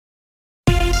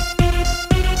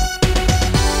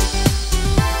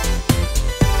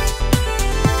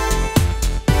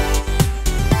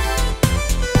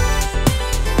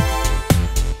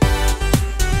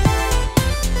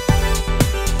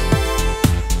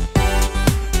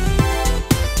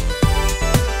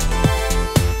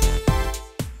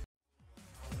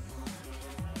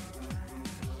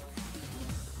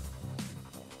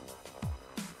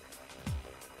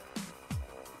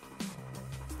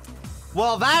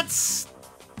Well, that's...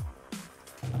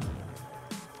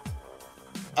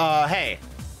 hey.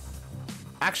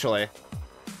 Actually.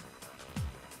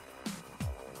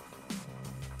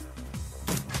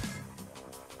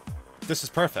 This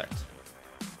is perfect.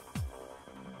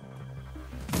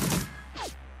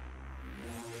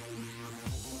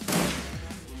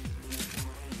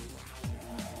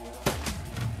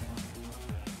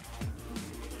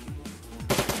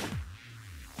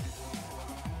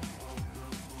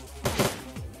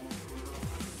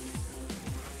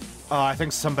 Oh, I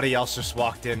think somebody else just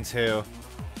walked in too.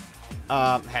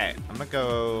 Hey, I'm gonna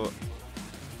go...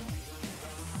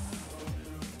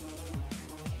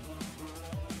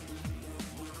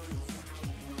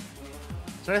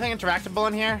 Is there anything interactable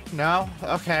in here? No?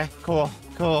 Okay, cool.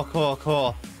 Cool, cool,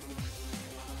 cool.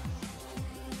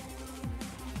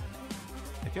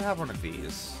 I do have one of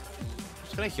these. I'm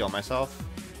just gonna heal myself.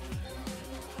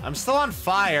 I'm still on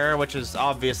fire, which is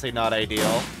obviously not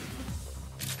ideal.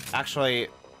 Actually...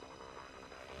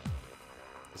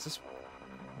 Is this...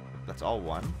 That's all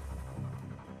one?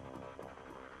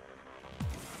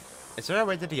 Is there a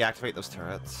way to deactivate those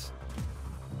turrets?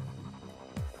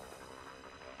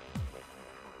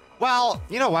 Well,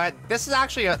 you know what? This is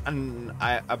actually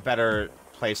a better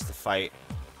place to fight.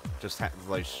 Just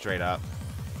like straight up.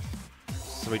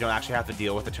 So we don't actually have to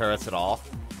deal with the turrets at all.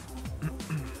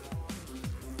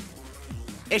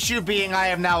 Issue being I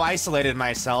have now isolated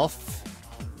myself.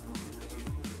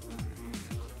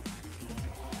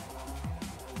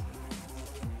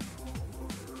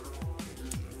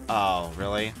 Oh,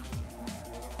 really?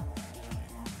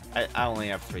 I only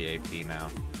have 3 AP now.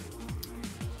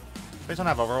 Please don't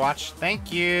have Overwatch.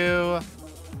 Thank you!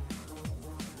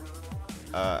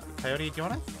 Coyote, do you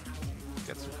wanna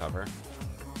get some cover?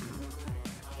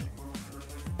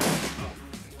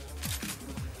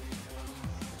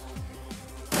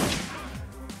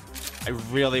 I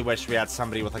really wish we had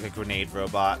somebody with like a grenade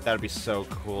robot. That would be so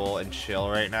cool and chill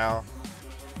right now.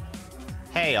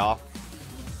 Hey, y'all.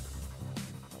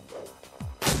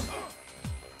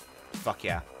 Fuck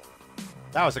yeah.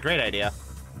 That was a great idea.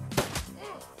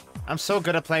 I'm so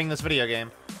good at playing this video game.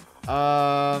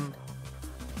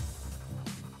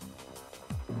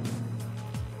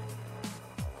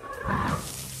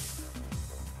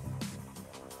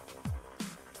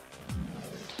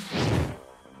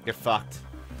 Get fucked.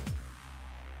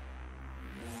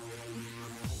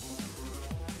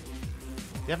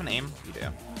 Do you have an aim? You do.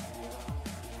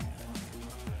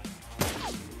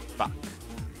 Fuck.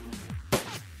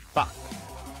 Fuck.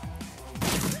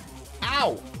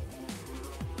 Ow!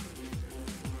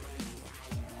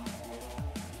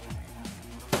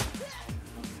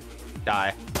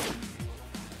 Die.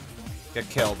 Get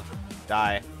killed.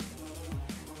 Die.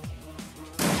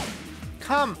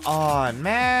 Come on,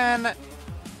 man!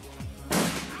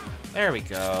 There we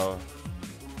go.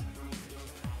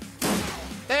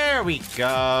 There we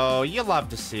go. You love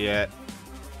to see it.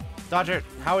 Dodger,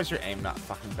 how is your aim not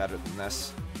fucking better than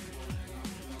this?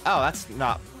 Oh, that's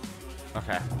not...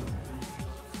 Okay.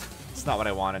 It's not what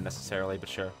I wanted necessarily, but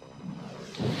sure.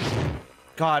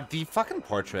 God, the fucking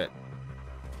portrait.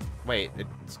 Wait,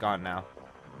 it's gone now.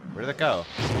 Where did it go?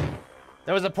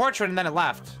 There was a portrait and then it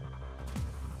left.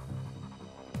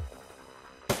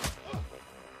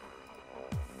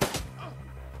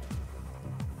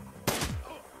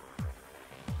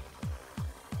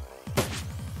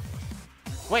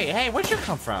 Wait, hey, where'd you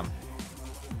come from?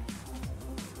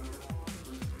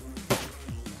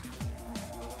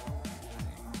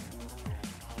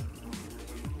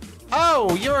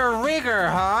 Oh, you're a rigger,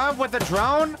 huh? With the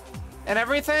drone and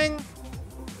everything?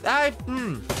 I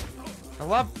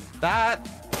love that.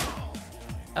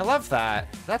 I love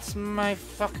that. That's my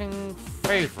fucking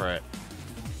favorite.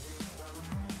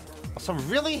 Also,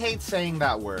 really hate saying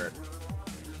that word.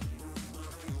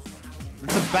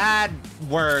 It's a bad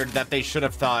word that they should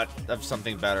have thought of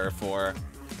something better for.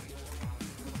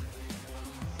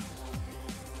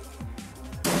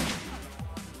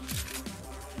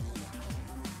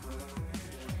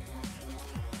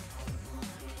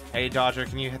 Hey, Dodger,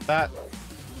 can you hit that?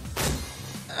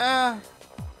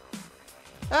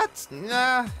 That's,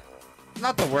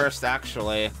 not the worst,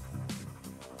 actually.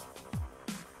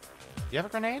 Do you have a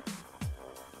grenade?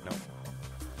 No.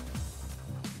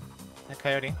 Hey,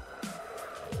 Coyote.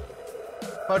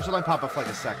 Fudge will only pop up for like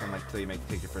a second, like, till you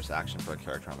take your first action for a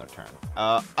character on their turn.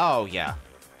 Oh, yeah.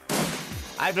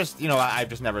 I've just, you know, I've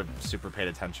just never super paid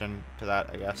attention to that,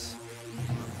 I guess.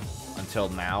 Until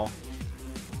now.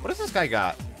 What does this guy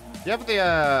got? Do you have the,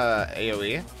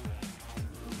 AoE?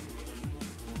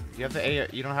 Do you have the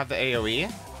you don't have the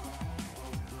AoE?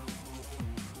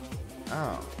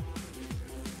 Oh.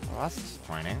 Well, that's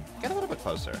disappointing. Get a little bit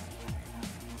closer.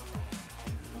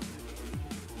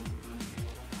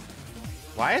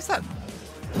 Why is that?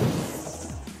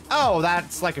 Oh,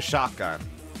 that's like a shotgun.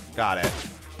 Got it.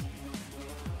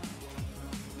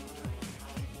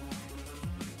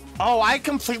 Oh, I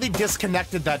completely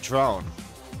disconnected that drone.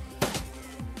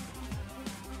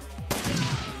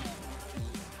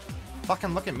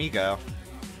 Fucking look at me go.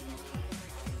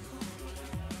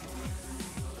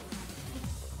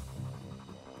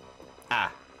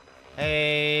 Ah.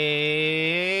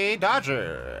 Hey,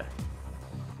 Dodger.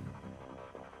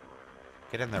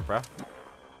 Get in there, bro.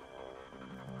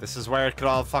 This is where it could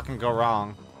all fucking go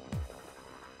wrong.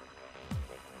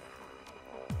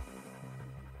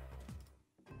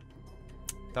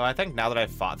 Though I think now that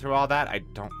I've fought through all that, I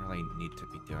don't really need to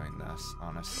be doing this,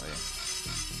 honestly.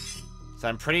 So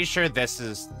I'm pretty sure this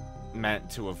is meant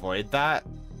to avoid that.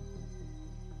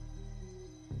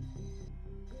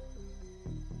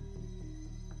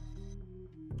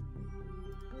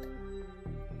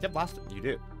 Yeah, blast it. You do.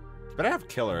 You better have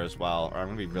killer as well, or I'm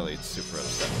gonna be really super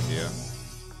upset with you.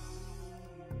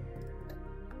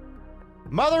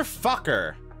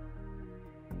 Motherfucker!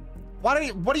 What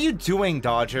are you doing,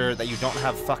 Dodger, that you don't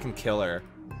have fucking killer?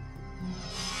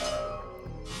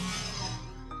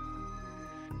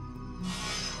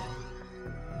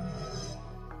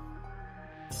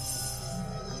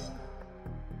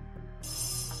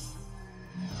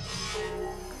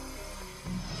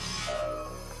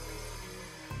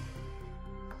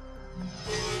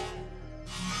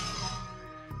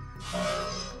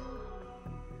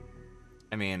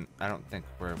 I mean, I don't think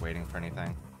we're waiting for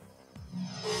anything.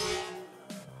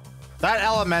 That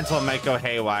elemental might go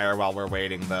haywire while we're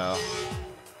waiting, though,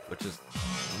 which is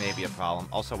maybe a problem.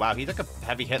 Also, wow, he took a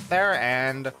heavy hit there,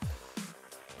 and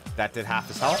that did half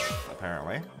his health,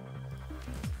 apparently.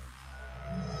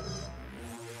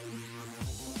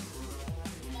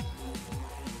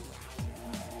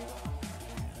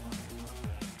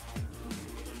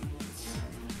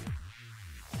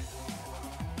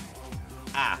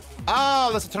 Ah. Oh,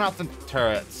 let's turn off the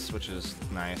turrets, which is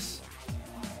nice.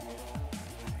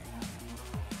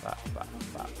 Bop, bop,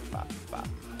 bop, bop, bop.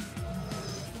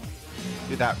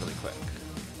 Do that really quick.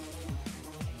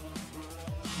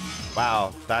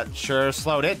 Wow, that sure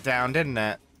slowed it down, didn't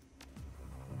it?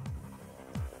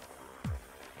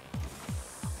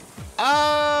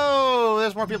 Oh,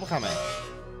 there's more people coming.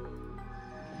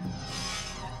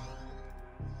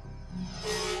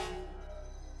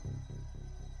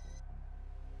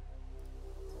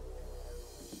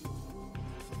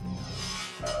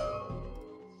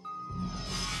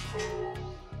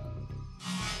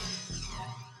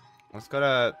 Let's go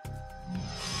to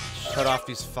shut off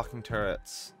these fucking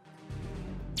turrets.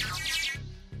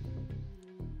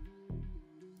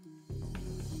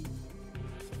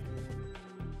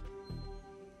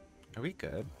 Are we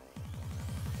good?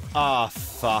 Ah, oh,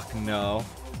 fuck no.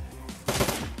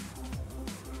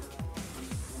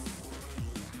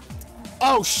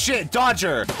 Oh shit,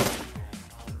 Dodger!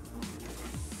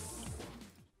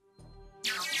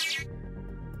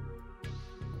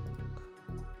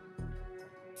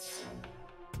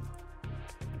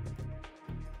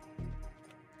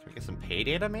 Pay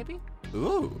data, maybe?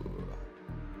 Ooh.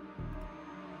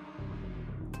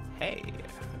 Hey.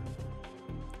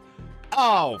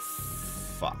 Oh,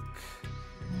 fuck.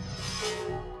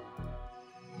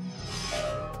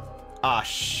 Ah,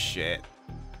 shit.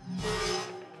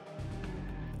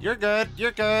 You're good.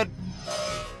 You're good.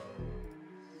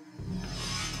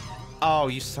 Oh,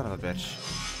 you son of a bitch.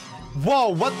 Whoa,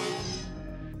 what?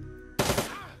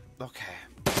 Okay.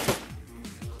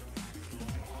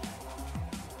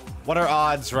 What are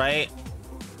odds, right?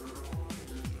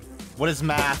 What is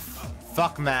math?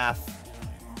 Fuck math.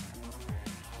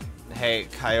 Hey,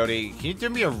 Coyote, can you do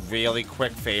me a really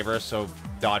quick favor so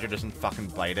Dodger doesn't fucking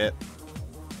bite it?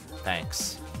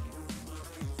 Thanks.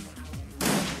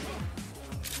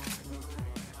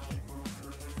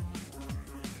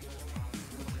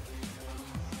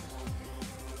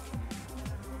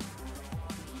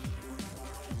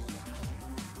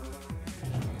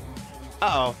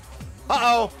 Uh-oh.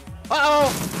 Uh-oh.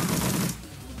 Uh-oh!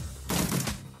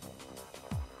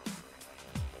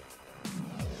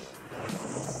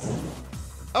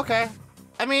 Okay.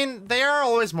 I mean, they are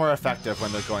always more effective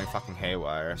when they're going fucking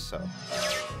haywire, so...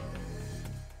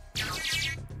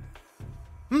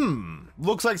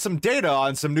 Looks like some data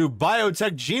on some new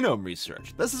biotech genome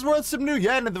research. This is worth some new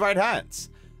yen in the right hands.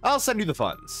 I'll send you the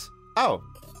funds. Oh.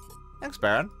 Thanks,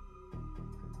 Baron.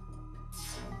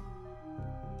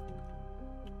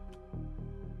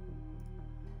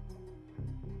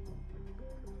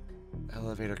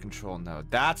 Elevator control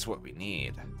node. That's what we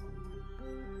need.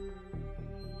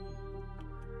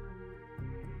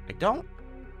 don't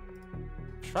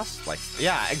trust like...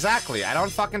 Yeah, exactly. I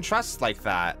don't fucking trust like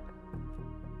that.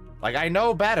 Like, I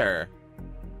know better.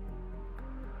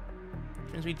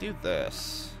 Which means we do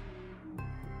this.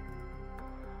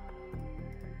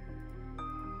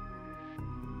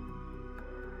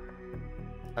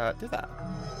 Do that.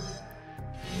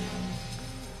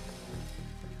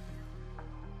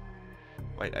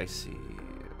 White icy.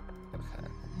 Okay.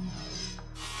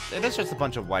 It is just a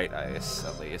bunch of white ice,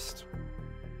 at least.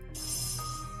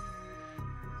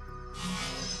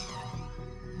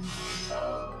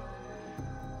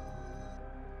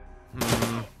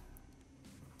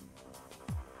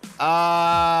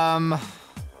 How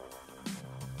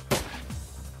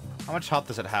much health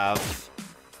does it have?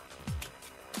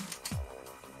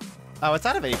 Oh, it's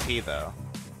out of AP, though.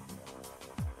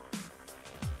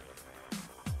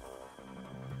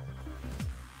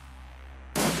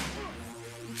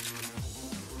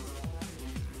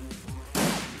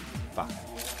 Fuck.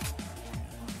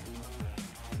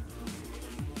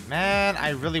 Man, I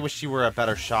really wish you were a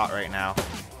better shot right now.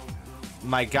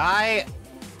 My guy,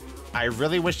 I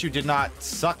really wish you did not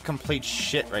suck complete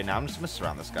shit right now. I'm just gonna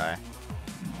surround this guy.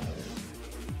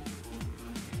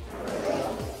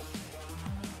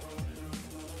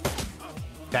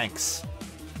 Thanks.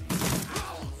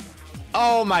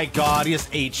 Oh my god, he just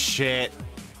ate shit.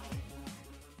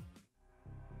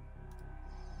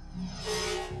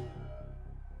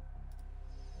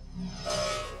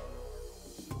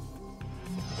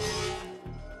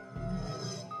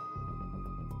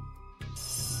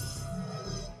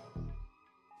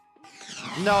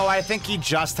 No, I think he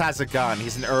just has a gun.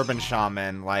 He's an urban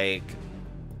shaman. Like,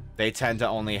 they tend to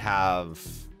only have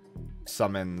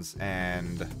summons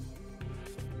and...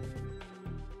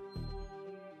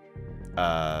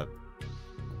 a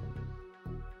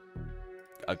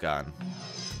gun.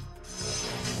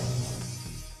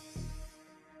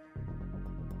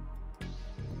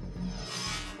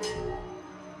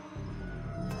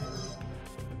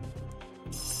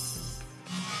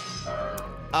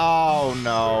 Oh,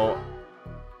 no.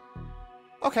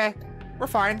 Okay, we're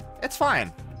fine. It's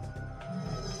fine.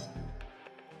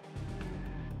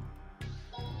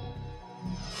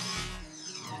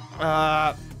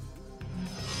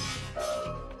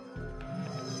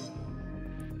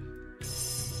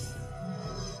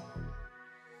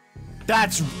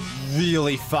 That's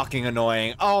really fucking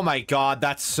annoying. Oh my god,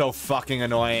 that's so fucking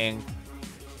annoying.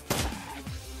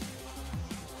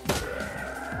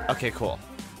 Okay, cool.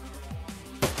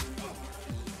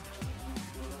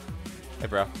 Hey,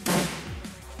 bro.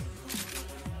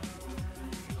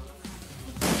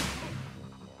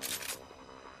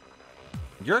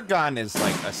 Your gun is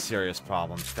like a serious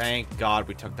problem. Thank God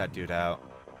we took that dude out.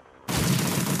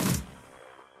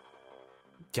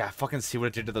 Yeah, fucking see what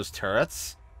it did to those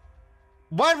turrets.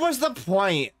 What was the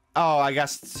point? Oh, I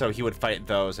guess so he would fight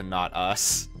those and not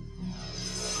us.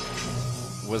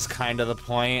 Was kind of the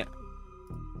point.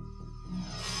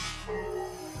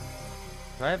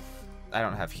 Do I have... I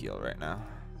don't have heal right now.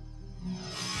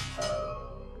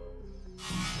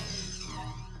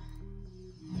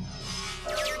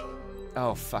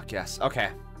 Oh, fuck yes. Okay.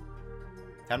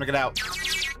 Time to get out.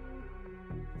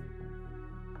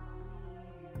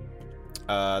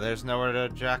 There's nowhere to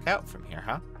jack out from here,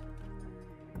 huh?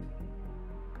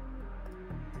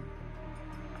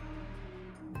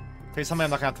 Please tell me I'm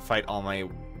not gonna have to fight all my,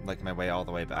 like, my way all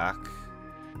the way back.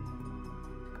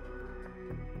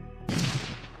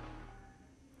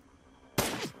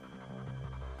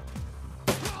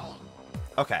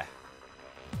 Okay.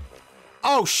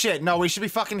 Oh shit, no, we should be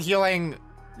fucking healing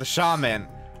the shaman.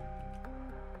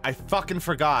 I fucking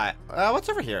forgot. What's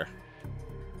over here?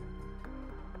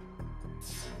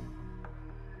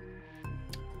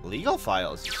 Legal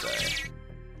files, you say?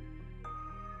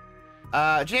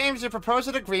 James, your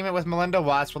proposed agreement with Melinda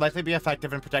Watts will likely be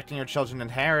effective in protecting your children's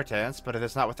inheritance, but it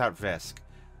is not without risk.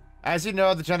 As you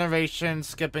know, the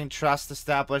generation-skipping trust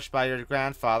established by your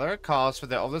grandfather calls for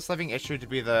the oldest living issue to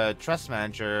be the trust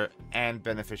manager and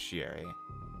beneficiary.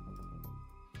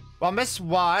 While Miss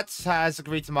Watts has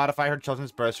agreed to modify her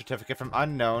children's birth certificate from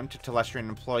unknown to Telestrian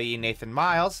employee Nathan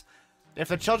Miles, if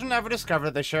the children ever discover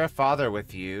that they share a father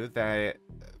with you, they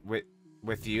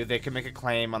can make a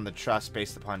claim on the trust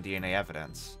based upon DNA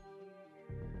evidence.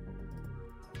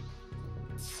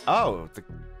 Oh,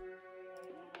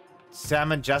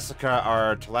 Sam and Jessica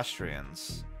are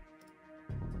Telestrians.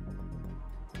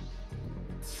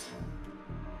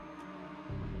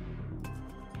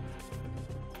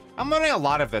 I'm learning a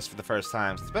lot of this for the first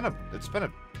time. It's been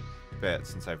a bit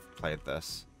since I've played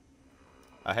this.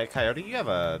 Hey Coyote, you have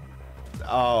a...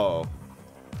 Oh.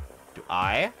 Do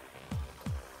I?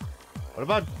 What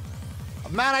about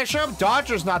Man, I sure hope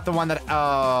Dodger's not the one that...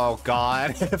 Oh,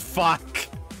 God. Fuck.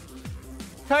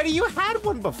 Cody, you had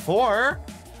one before.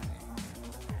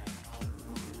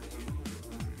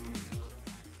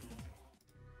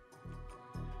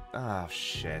 Oh,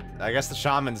 shit. I guess the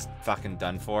shaman's fucking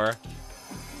done for.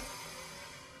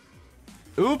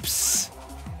 Oops.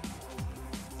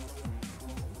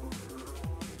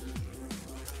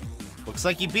 Looks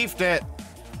like you beefed it.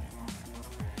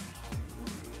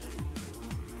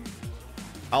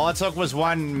 All it took was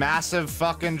one massive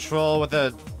fucking troll with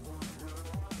a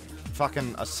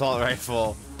fucking assault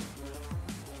rifle.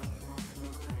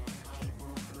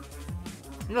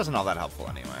 It wasn't all that helpful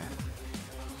anyway.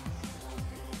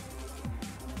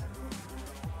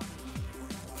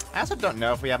 I also don't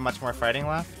know if we have much more fighting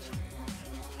left.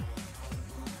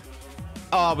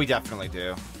 Oh, we definitely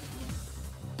do.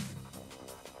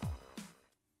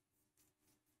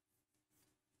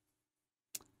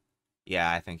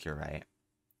 Yeah, I think you're right.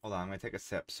 Hold on, I'm gonna take a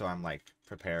sip so I'm, like,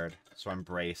 prepared. So I'm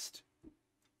braced.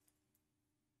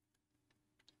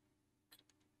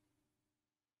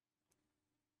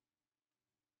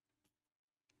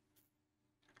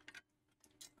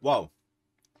 Whoa.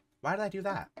 Why did I do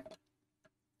that?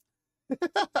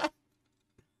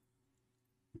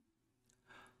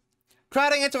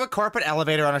 Crowding into a corporate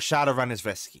elevator on a Shadowrun is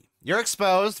risky. You're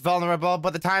exposed, vulnerable,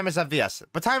 but time is of the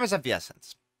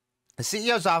essence. The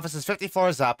CEO's office is 50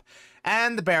 floors up,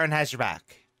 and the Baron has your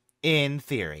back. In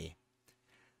theory.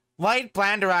 Light,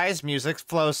 blanderized music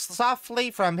flows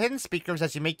softly from hidden speakers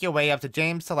as you make your way up to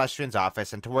James Telestrian's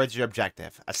office and towards your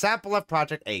objective, a sample of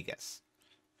Project Aegis.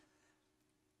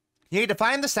 You need to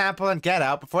find the sample and get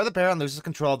out before the Baron loses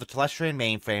control of the Telestrian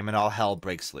mainframe and all hell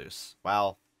breaks loose.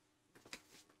 Well,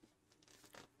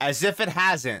 as if it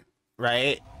hasn't,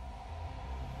 right?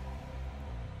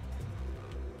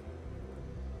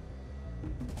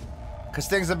 Because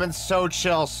things have been so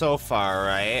chill so far,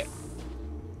 right?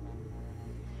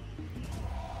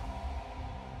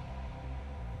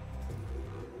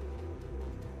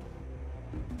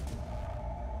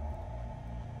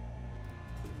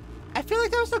 I feel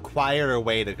like there was a quieter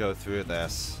way to go through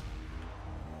this.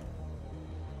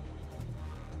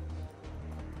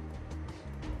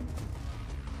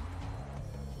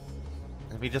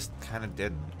 And we just kind of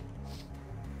did.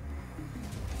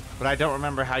 But I don't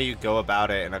remember how you go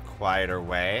about it in a quieter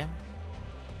way.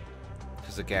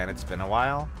 Because again, it's been a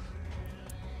while.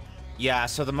 Yeah,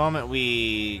 so the moment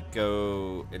we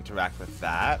go interact with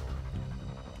that,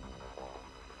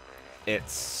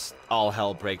 it's all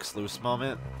hell breaks loose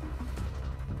moment.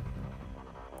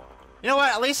 You know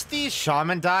what? At least the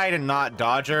shaman died and not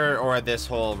Dodger, or this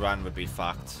whole run would be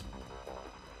fucked.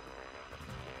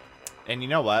 And you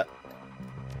know what?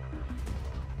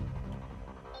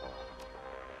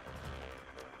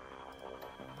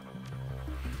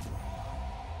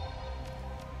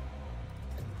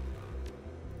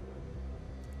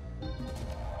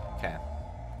 Okay.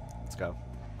 Let's go.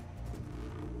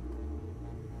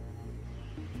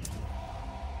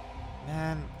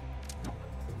 Man.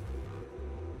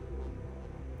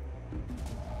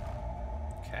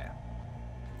 Okay.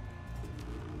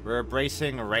 We're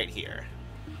bracing right here.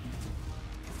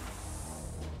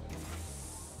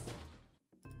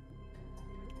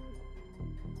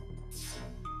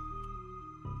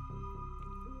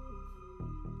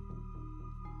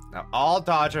 Now, all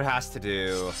Dodger has to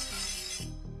do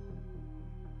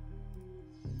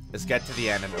is get to the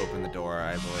end and open the door,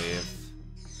 I believe.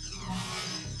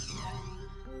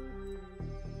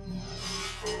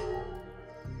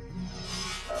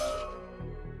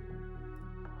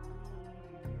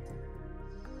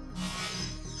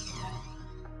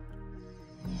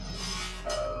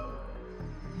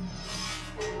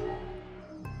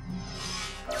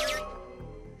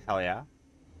 Hell yeah.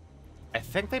 I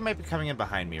think they might be coming in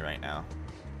behind me right now.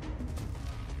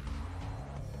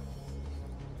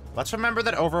 Let's remember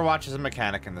that Overwatch is a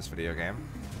mechanic in this video game.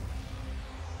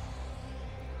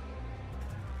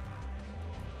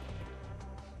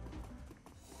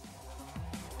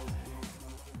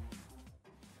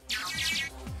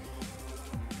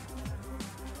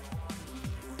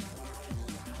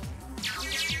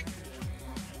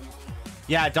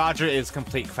 Yeah, Dodger is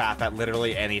complete crap at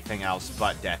literally anything else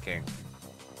but decking.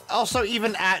 Also,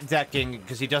 even at decking,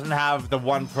 because he doesn't have the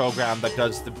one program that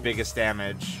does the biggest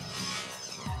damage.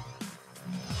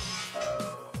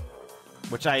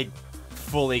 Which I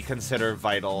fully consider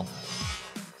vital.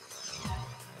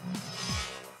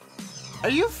 Are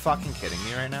you fucking kidding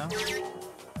me right now?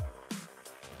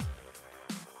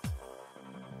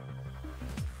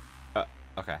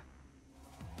 Okay.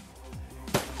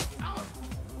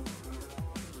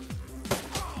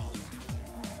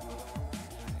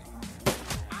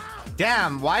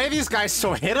 Damn, why are these guys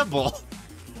so hittable?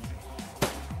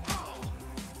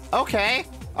 Okay.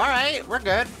 Alright, we're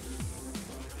good.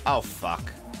 Oh,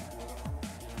 fuck.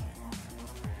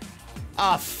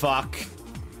 Oh, fuck.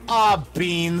 Oh,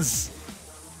 beans.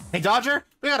 Hey, Dodger,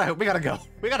 we gotta go.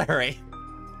 We gotta hurry.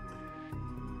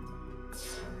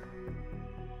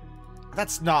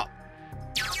 That's not...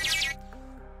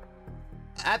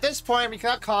 At this point, we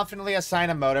cannot confidently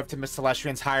assign a motive to Miss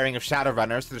Celestrian's hiring of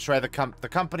Shadowrunners to destroy the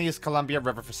company's Columbia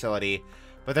River facility,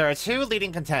 but there are two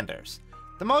leading contenders.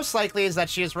 The most likely is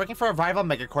that she is working for a rival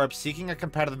megacorp seeking a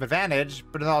competitive advantage,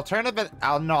 but an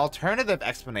alternative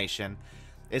explanation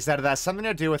is that it has something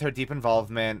to do with her deep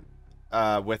involvement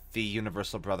with the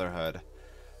Universal Brotherhood.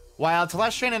 While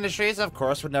Telestrian Industries, of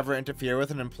course, would never interfere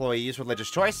with an employee's religious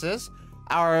choices,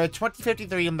 our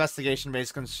 2053 investigation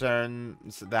raised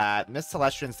concerns that Miss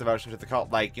Telestrian's devotion to the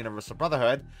cult-like Universal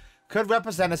Brotherhood could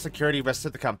represent a security risk to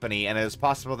the company, and it is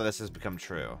possible that this has become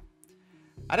true.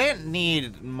 I didn't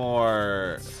need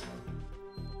more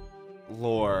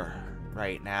lore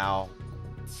right now.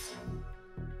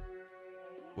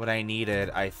 What I needed,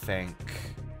 I think...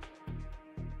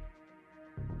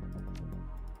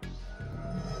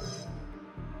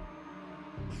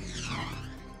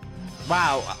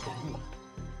 Wow.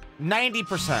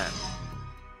 90%.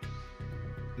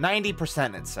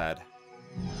 90% it said.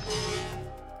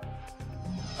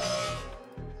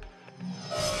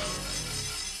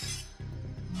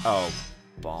 Oh,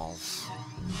 balls.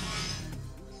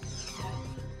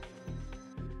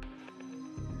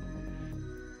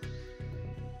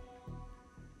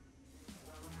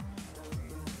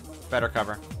 Better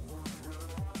cover.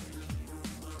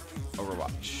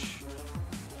 Overwatch.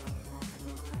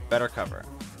 Better cover.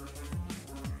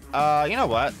 You know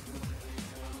what?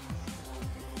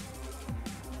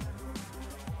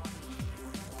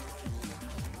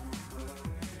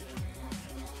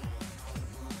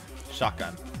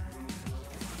 Shotgun.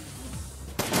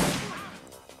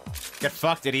 Get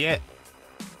fucked, idiot.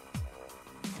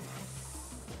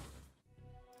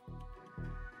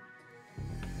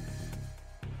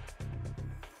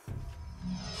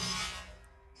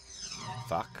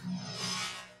 Fuck.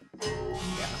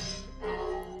 Yeah.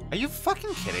 Are you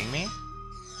fucking kidding me?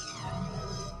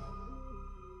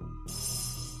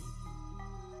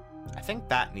 I think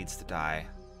that needs to die.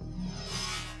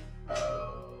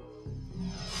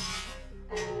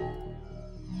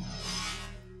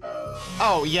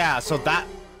 Oh, yeah, so that...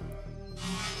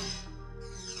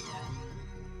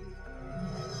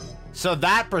 So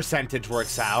that percentage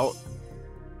works out.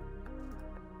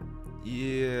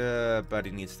 Yeah, but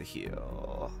he needs to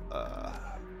heal.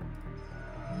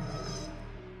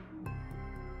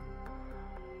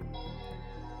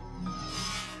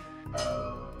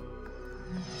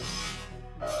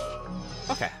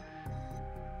 Okay.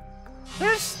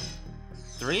 There's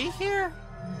 3 here?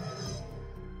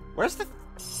 Where's the...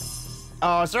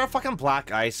 Oh, is there a fucking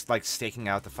black ice, like, staking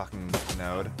out the fucking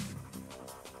node?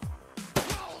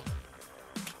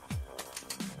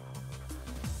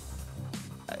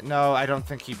 No, I don't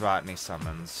think he brought any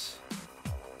summons.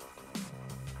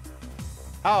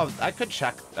 Oh, I could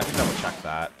check. I could double check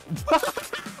that.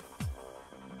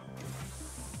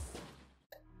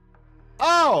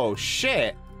 Oh,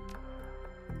 shit.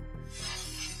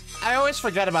 I always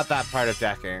forget about that part of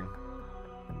decking.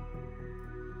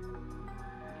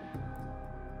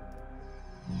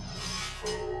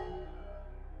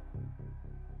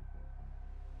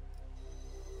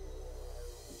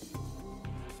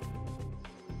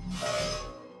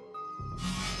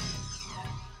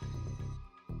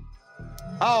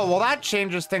 Oh, well that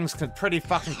changes things pretty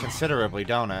fucking considerably,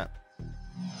 don't it?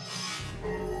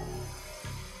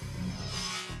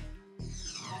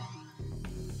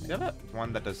 Do you have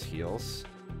one that does heals?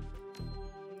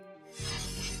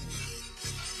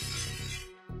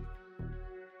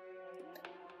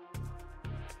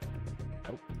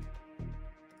 Nope.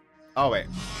 Oh, wait.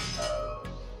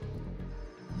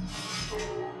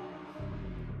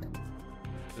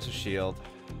 There's a shield.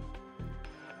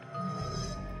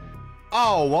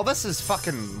 Oh, well this is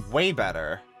fucking way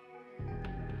better.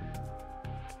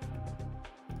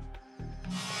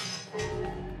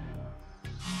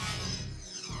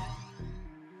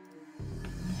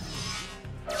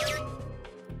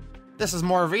 This is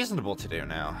more reasonable to do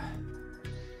now.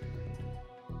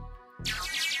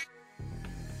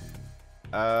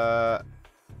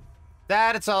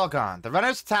 Dad, it's all gone. The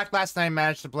runners attacked last night and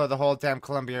managed to blow the whole damn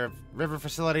Columbia River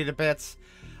facility to bits.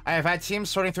 I have had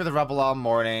teams sorting through the rubble all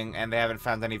morning, and they haven't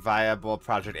found any viable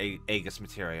Project Aegis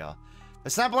material. The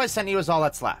sample I sent you is all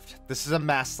that's left. This is a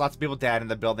mess, lots of people dead,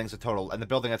 and the building a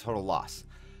total loss.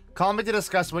 Call me to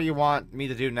discuss what you want me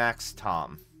to do next,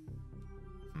 Tom.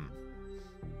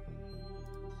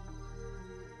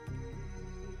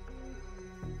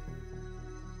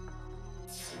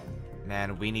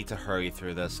 Man, we need to hurry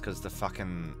through this because the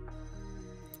fucking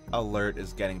alert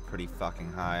is getting pretty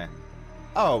fucking high.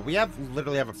 Oh, we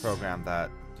literally have a program that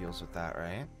deals with that,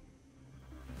 right?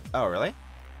 Oh, really?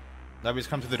 Nobody's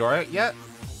come to the door yet?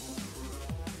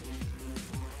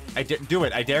 Do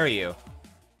it, I dare you.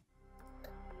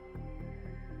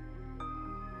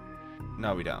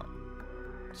 No, we don't.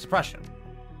 Suppression.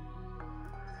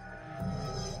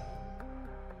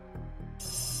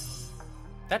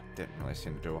 That didn't really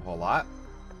seem to do a whole lot.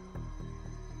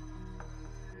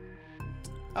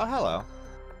 Oh, hello.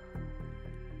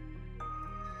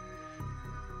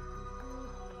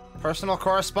 Personal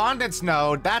correspondence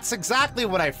node. That's exactly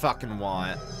what I fucking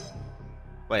want.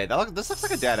 Wait, this looks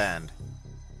like a dead end.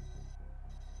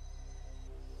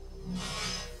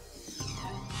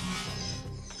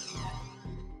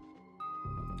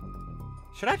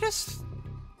 Should I just...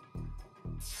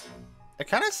 It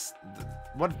kind of...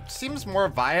 What seems more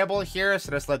viable here is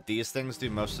to just let these things do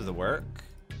most of the work.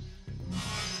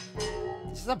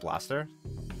 This is a blaster.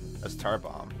 That's tar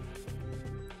bomb.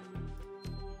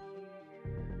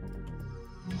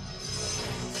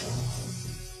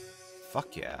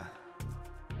 Fuck yeah.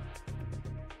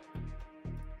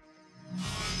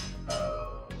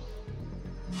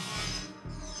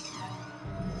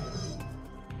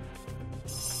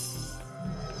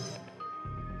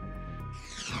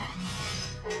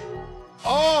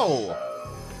 Oh!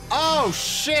 Oh,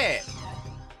 shit!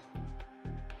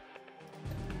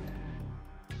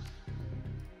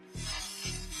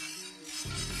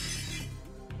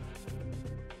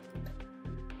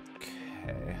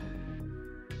 Okay.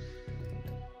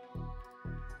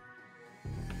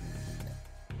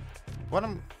 What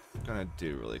I'm gonna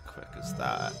do really quick is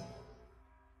that.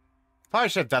 Probably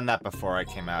should have done that before I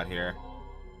came out here,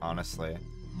 honestly.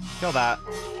 Kill that.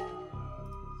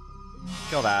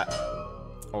 Kill that.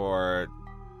 Or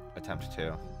attempt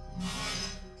to.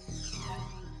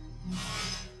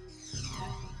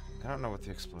 I don't know what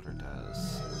the exploder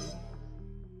does.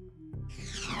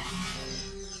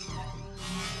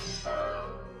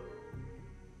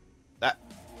 That.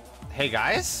 Hey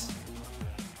guys?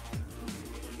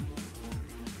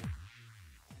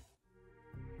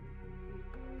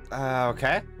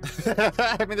 Okay.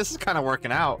 I mean, this is kind of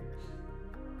working out.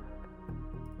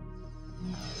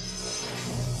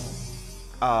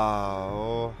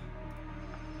 Oh.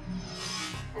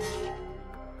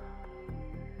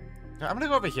 I'm gonna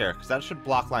go over here, because that should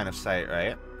block line of sight,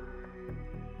 right?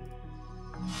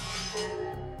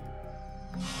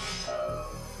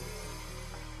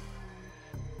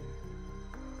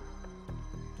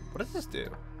 What does this do?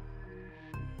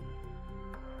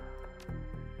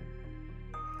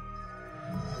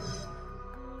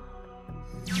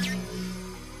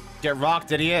 Get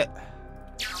rocked, idiot.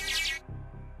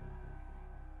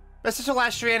 Mr.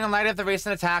 Celestian, in light of the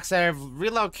recent attacks, I have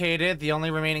relocated the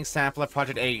only remaining sample of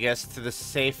Project Aegis to the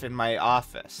safe in my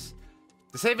office.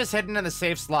 The safe is hidden and the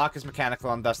safe's lock is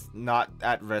mechanical and thus not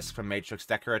at risk from Matrix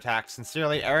Decker attacks.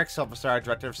 Sincerely, Eric Silverstar,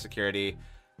 Director of Security,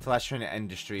 Celestian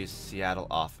Industries, Seattle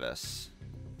office.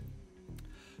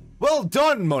 Well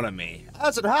done, mon ami.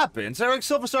 As it happens, Eric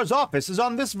Silverstar's office is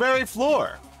on this very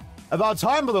floor. About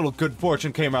time a little good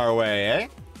fortune came our way, eh?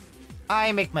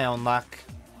 I make my own luck.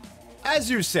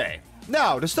 As you say.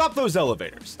 Now, to stop those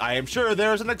elevators, I am sure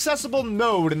there is an accessible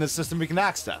node in the system we can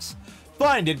access.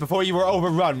 Find it before you are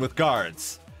overrun with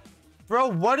guards. Bro,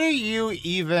 what are you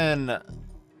even...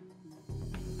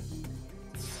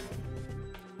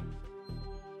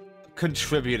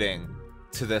 contributing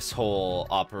to this whole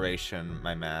operation,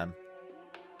 my man?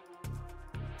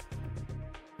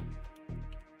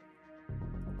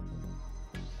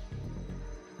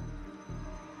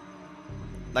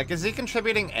 Like, is he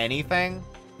contributing anything?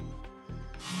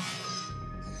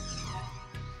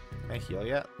 Can I heal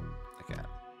yet? I can't.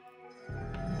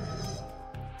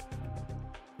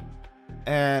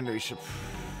 And we should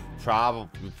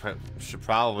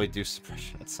probably do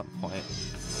suppression at some point.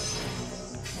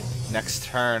 Next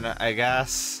turn, I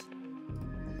guess.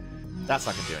 That's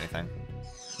not gonna do anything.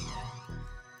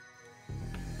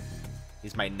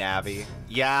 He's my navvy.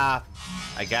 Yeah,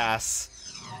 I guess.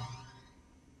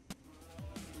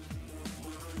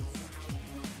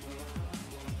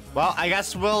 Well, I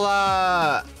guess we'll,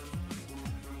 I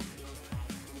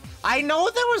know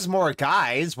there was more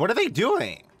guys. What are they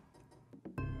doing?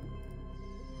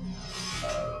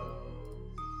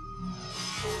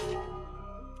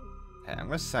 Okay, I'm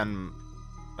gonna send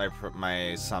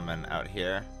my summon out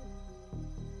here.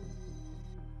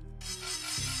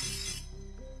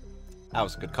 That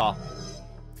was a good call.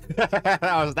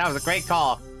 that was a great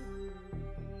call.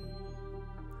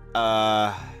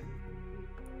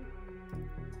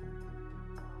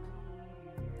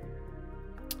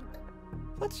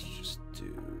 let's just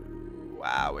do...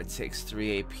 Wow, it takes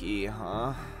 3 AP,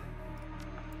 huh?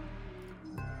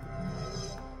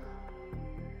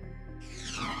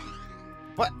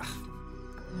 What?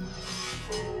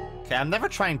 Okay, I'm never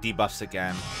trying debuffs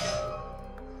again.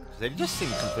 They just seem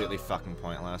completely fucking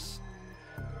pointless.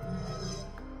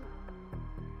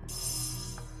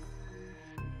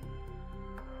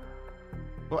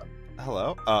 What?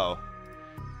 Hello? Oh.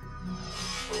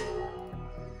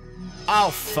 Oh,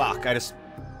 fuck. I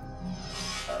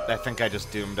think I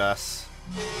just doomed us.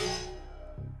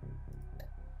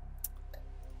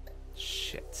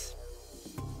 Shit.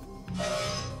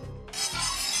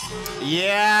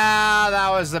 Yeah, that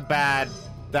was a bad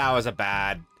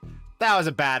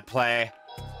play.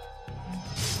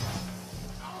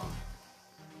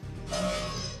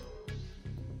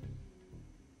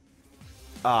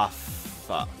 Ah,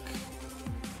 fuck.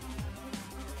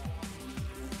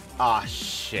 Ah,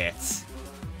 shit.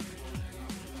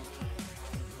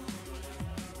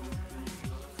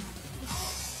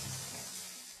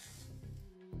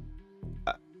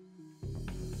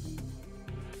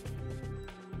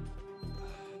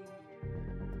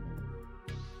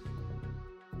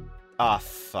 Ah,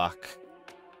 fuck.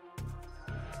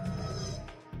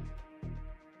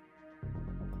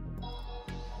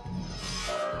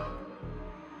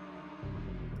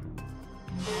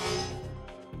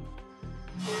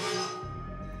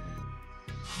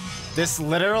 This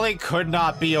literally could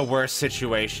not be a worse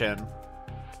situation.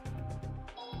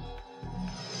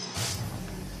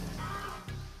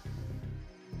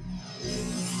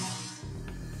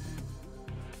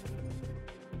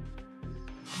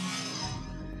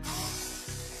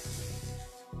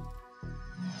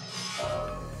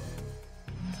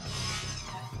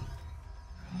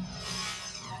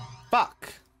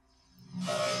 Fuck.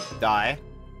 Die.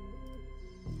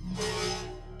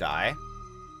 Die.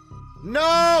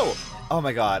 No! Oh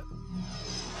my god.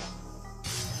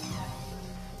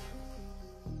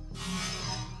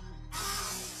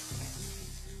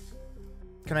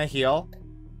 Can I heal?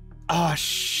 Oh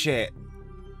shit.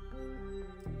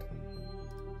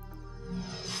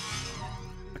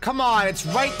 Come on, it's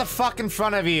right the fuck in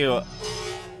front of you.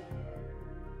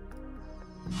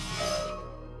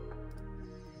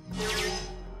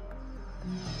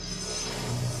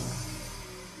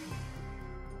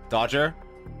 Dodger?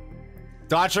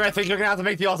 Dodger, I think you're gonna have to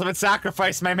make the ultimate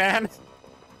sacrifice, my man.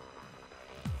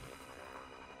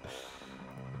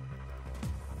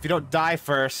 If you don't die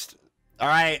first.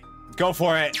 Alright, go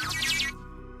for it.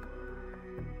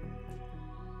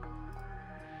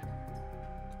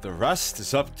 The rest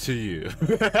is up to you.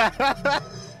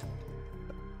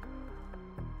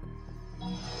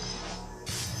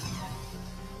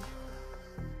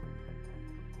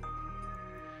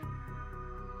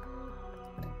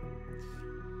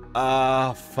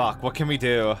 Fuck. What can we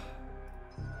do?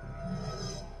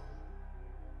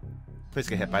 Please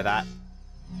get hit by that.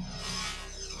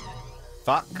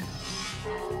 Fuck.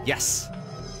 Yes.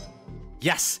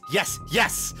 Yes. Yes.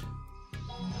 Yes.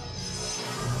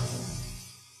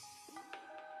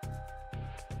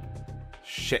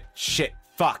 Shit. Shit.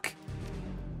 Fuck.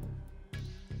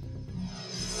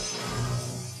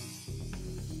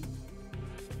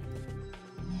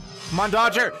 Come on,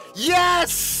 Dodger.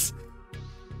 Yes!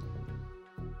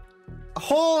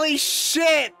 Holy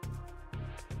shit!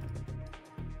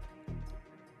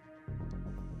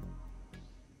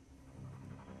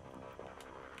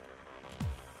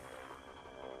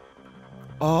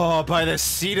 Oh, by the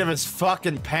seat of his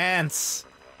fucking pants.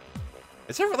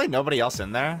 Is there really nobody else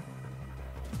in there?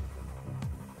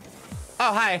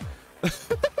 Oh, hi.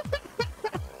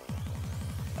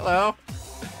 Hello.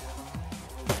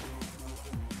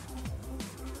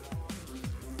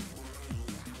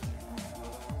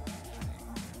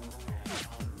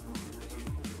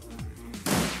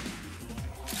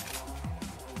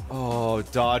 Oh,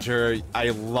 Dodger, I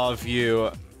love you.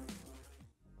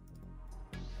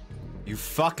 You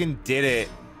fucking did it.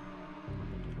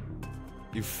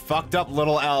 You fucked up,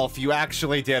 little elf. You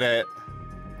actually did it.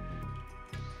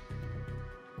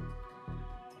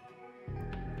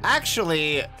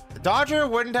 Actually, Dodger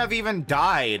wouldn't have even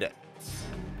died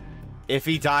if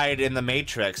he died in the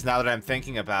Matrix, now that I'm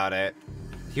thinking about it.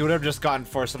 He would have just gotten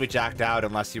forcibly jacked out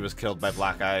unless he was killed by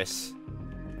black ice.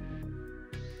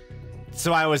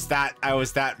 So I was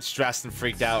that stressed and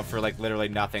freaked out for like literally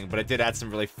nothing, but it did add some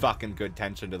really fucking good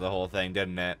tension to the whole thing,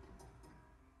 didn't it?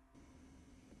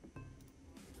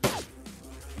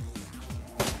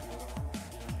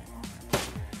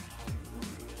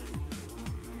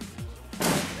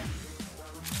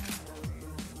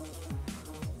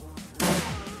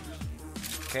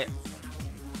 Okay.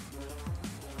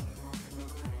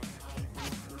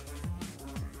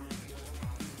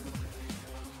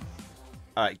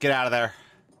 Alright, get out of there.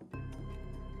 I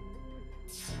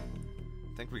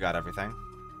think we got everything.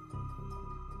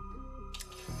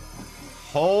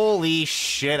 Holy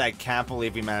shit, I can't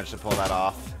believe we managed to pull that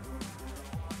off.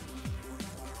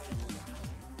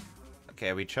 Okay,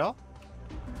 are we chill?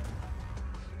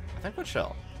 I think we're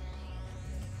chill.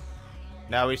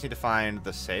 Now we just need to find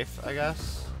the safe, I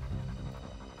guess.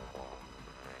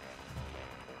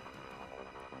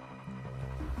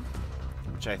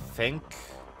 Which I think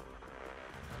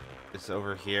is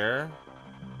over here.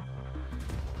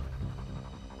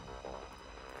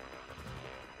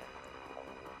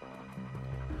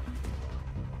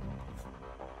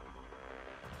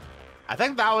 I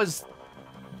think that was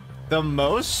the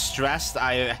most stressed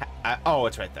oh,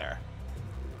 it's right there.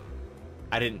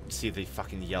 I didn't see the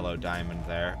fucking yellow diamond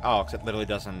there. Oh, because it literally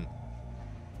doesn't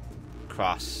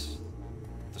cross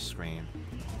the screen.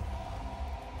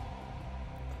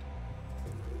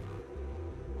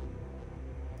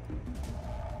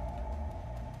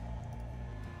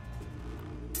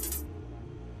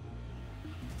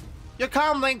 Your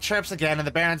comm link chirps again and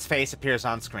the Baron's face appears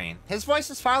on screen. His voice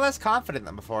is far less confident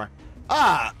than before.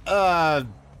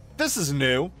 This is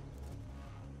new.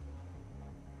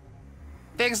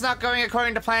 Things not going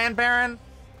according to plan, Baron?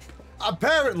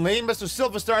 Apparently, Mr.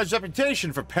 Silverstar's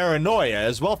reputation for paranoia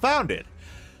is well-founded.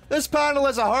 This panel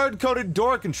is a hard-coded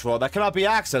door control that cannot be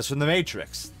accessed from the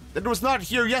Matrix. It was not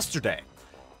here yesterday.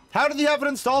 How did the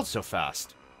evidence installed so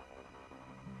fast?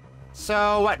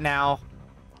 So, what now?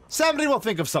 Somebody will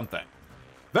think of something.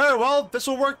 Very well, this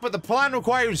will work, but the plan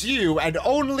requires you, and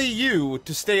only you,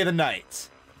 to stay the night.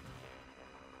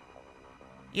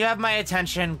 You have my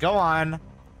attention. Go on.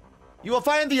 You will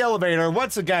find the elevator,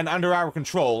 once again under our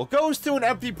control, goes to an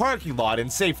empty parking lot in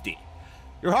safety.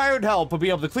 Your hired help will be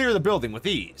able to clear the building with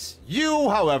ease. You,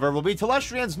 however, will be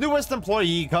Telestrian's newest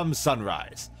employee come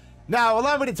sunrise. Now,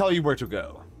 allow me to tell you where to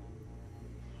go.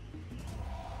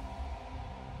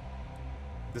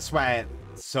 This went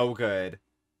so good.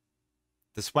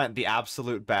 This went the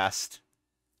absolute best.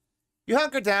 You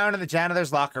hunker down in the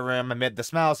janitor's locker room amid the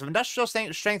smells of industrial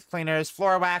strength cleaners,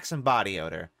 floor wax, and body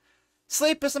odor.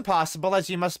 Sleep is impossible as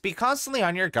you must be constantly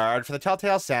on your guard for the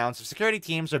telltale sounds of security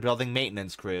teams or building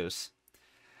maintenance crews.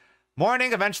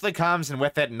 Morning eventually comes, and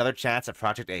with it, another chance at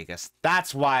Project Aegis.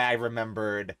 That's why I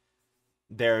remembered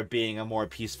there being a more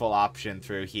peaceful option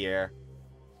through here.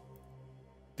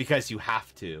 Because you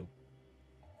have to.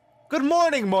 Good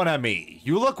morning, mon ami.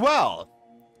 You look well.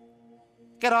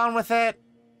 Get on with it.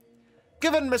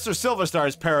 Given Mr.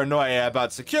 Silverstar's paranoia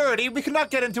about security, we could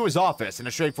not get into his office in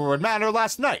a straightforward manner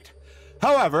last night.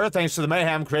 However, thanks to the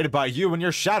mayhem created by you and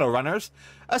your Shadowrunners,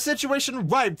 a situation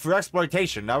ripe for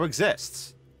exploitation now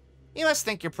exists. You must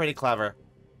think you're pretty clever.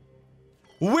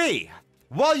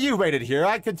 While you waited here,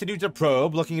 I continued to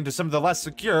probe, looking into some of the less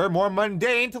secure, more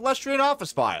mundane Telestrian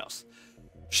office files.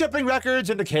 Shipping records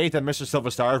indicate that Mr.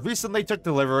 Silverstar recently took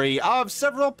delivery of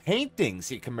several paintings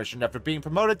he commissioned after being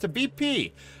promoted to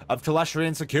VP of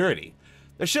Telestrian Security.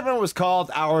 The shipment was called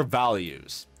Our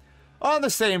Values. On the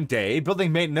same day,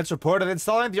 building maintenance reported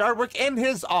installing the artwork in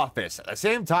his office at the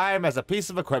same time as a piece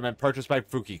of equipment purchased by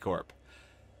Fuki Corp.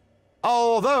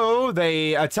 Although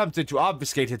they attempted to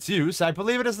obfuscate its use, I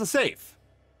believe it is the safe.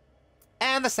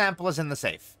 And the sample is in the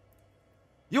safe.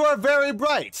 You are very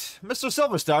bright. Mr.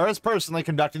 Silverstar is personally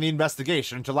conducting the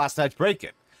investigation into last night's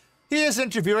break-in. He is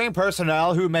interviewing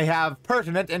personnel who may have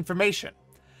pertinent information.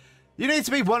 You need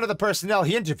to be one of the personnel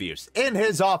he interviews, in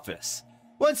his office.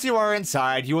 Once you are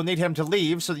inside, you will need him to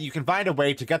leave so that you can find a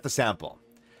way to get the sample.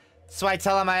 So I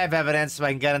tell him I have evidence so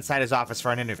I can get inside his office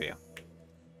for an interview.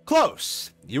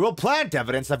 Close. You will plant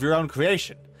evidence of your own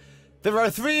creation. There are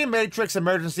 3 Matrix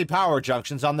emergency power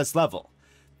junctions on this level.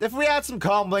 If we add some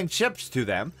comm-link chips to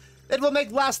them, it will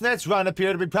make last night's run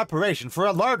appear to be preparation for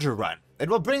a larger run. It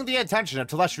will bring the attention of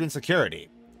Telestrian security.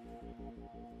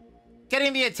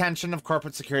 Getting the attention of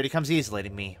corporate security comes easily to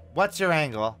me. What's your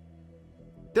angle?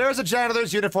 There is a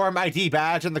janitor's uniform ID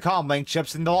badge and the comm-link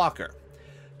chips in the locker.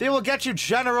 They will get you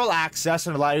general access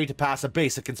and allow you to pass a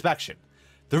basic inspection.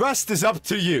 The rest is up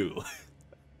to you.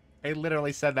 I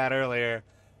literally said that earlier.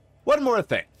 One more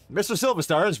thing. Mr.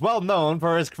 Silverstar is well known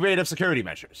for his creative security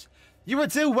measures. You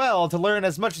would do well to learn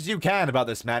as much as you can about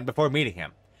this man before meeting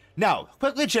him. Now,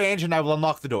 quickly change and I will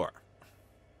unlock the door.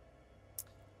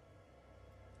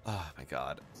 Oh my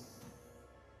god.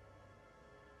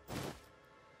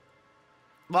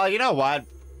 Well, you know what?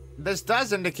 This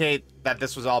does indicate that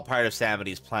this was all part of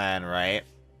Samity's plan, right?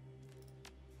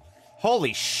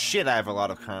 Holy shit, I have a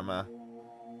lot of karma.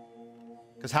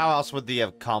 Because how else would the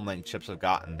comm-link chips have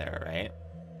gotten there, right?